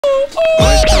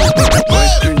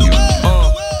Westurn Union.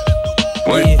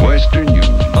 Westurn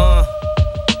Union.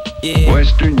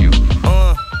 Westurn Union.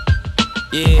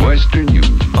 Westurn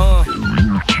Union.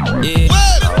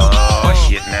 Oh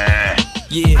shit, nah.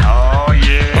 Oh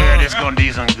yeah, this gonna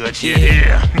do some good shit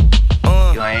here.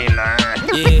 You ain't lying.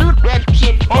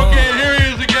 Okay, here he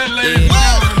is again, ladies and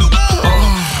gentlemen.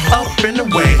 Up in the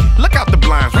way, look out the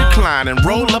blinds, recline and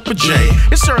roll up a J.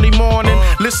 It's early morning,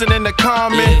 listening to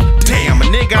comment. Damn, a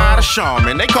nigga out of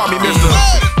Charmin. They call me Mr.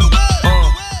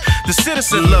 The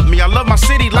citizens love me, I love my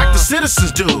city like the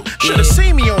citizens do. Should've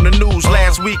seen me on the news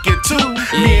last weekend too.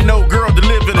 Me and no girl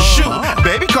delivered a shoe.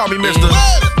 Baby call me Mr.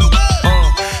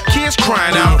 Kids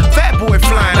crying out, fat boy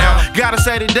flying out. Gotta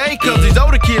say today, cause these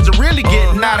older kids are really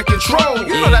getting out of control.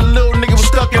 You know that little nigga was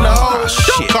stuck in the hole.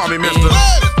 Don't call me Mr.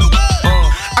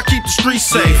 I keep the streets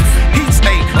safe. Heat's 8,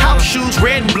 house shoes,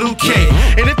 red and blue K.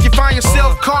 And if you find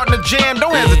yourself caught in a jam,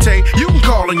 don't hesitate. You can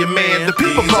call on your man. The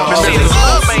people call me See, Mr. this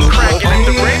love ain't cracking and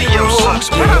the radio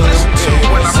sucks. What I listen to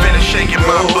when I finish shaking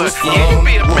my butt. Yeah, you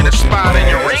be up in a spot and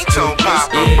your ringtone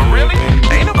pop up, but really,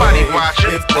 ain't nobody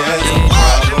watching.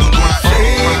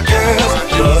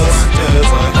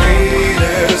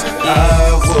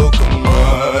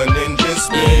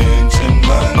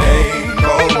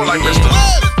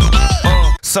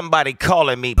 Somebody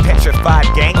calling me petrified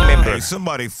gang member. Hey,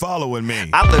 somebody following me.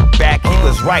 I look back, he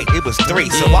was right, it was 3.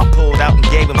 So I pulled out and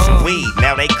gave him some weed,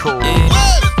 now they cool.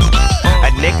 A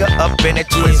nigga up in it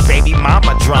to his baby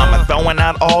mama drama, throwing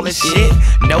out all this shit.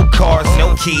 No cars,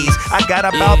 no keys. I got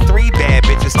about 3 bad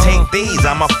bitches, take these,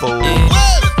 I'm a fool.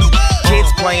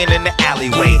 Kids playing in the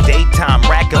alleyway, daytime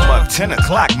rack 'em up, 10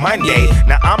 o'clock Monday.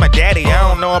 Now I'm a daddy, I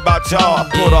don't know about y'all. I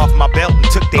pulled off my belt and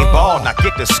took their ball, now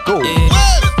get to school.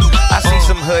 I see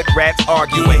some hood rats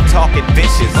arguing, talking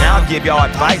vicious. Now I'll give y'all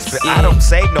advice, but I don't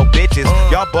save no bitches.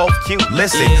 Y'all both cute,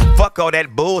 listen, fuck all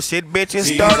that bullshit,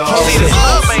 bitches. Start See, this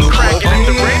love ain't cracking and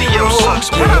the radio sucks.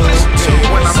 What I listen to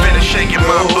when I finish shaking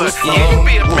my butt. Yeah, you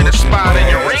be up in a spot and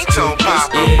your ringtone pop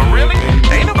up, but really,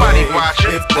 ain't nobody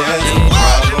watching.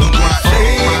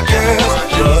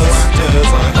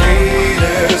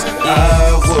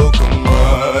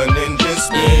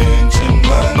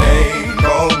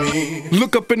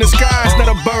 Look up in the skies, not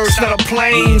a bird, not a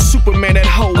plane. Superman, that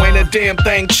hoe, ain't a damn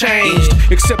thing changed.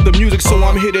 Except the music, so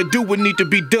I'm here to do what need to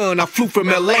be done. I flew from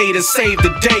LA to save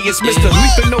the day. It's Mr.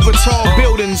 Leaping over tall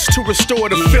buildings to restore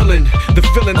the villain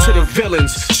to the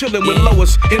villains. Chilling with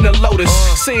Lois in the Lotus,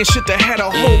 saying shit that had a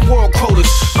whole world quotas.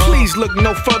 Please look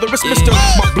no further, it's Mr.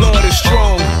 My blood is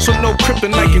strong, so no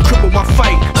kryptonite can cripple my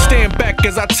fight. Stand back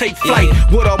as I take flight,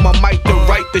 with all my might to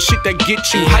write the shit that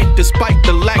gets you hyped. Despite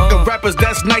the lack of rappers,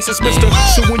 that's nice, it's Mr.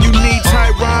 So when you need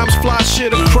tight rhymes, fly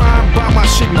shit or crime, buy my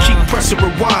shit and keep pressing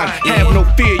rewind. Have no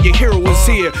fear, your hero is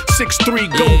here. 6'3",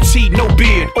 goatee, no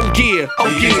beard. Oh yeah, oh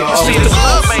yeah. See, this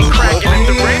love ain't cracking and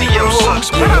the radio sucks.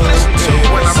 What I listen to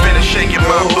when I finish shaking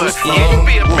my butt. Yeah, you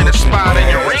be up in a spot and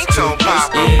your ringtone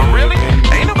pop up, but really,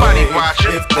 ain't nobody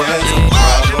watching.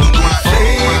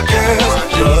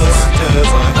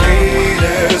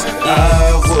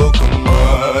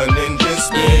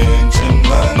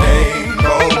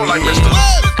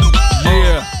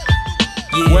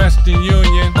 Westurn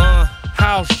Union,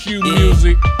 house shoe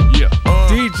music, yeah.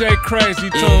 DJ Crazy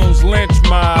Tunes, Lynch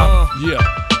Mob, yeah.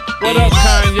 What up,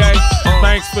 Kanye?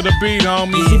 Thanks for the beat,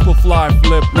 homie. Superfly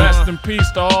flip. Rest in peace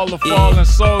to all the fallen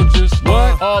soldiers.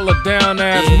 What? All the down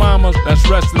ass mamas that's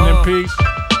resting in peace.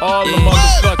 All the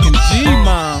motherfucking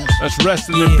G-moms that's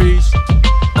resting in peace.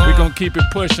 We gon' keep it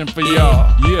pushing for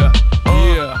y'all. Yeah,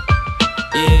 yeah.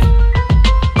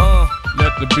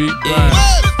 Let the beat grind.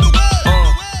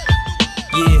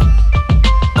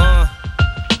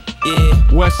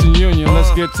 Westurn Union, let's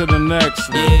get to the next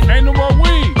one. Ain't no more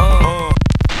weed.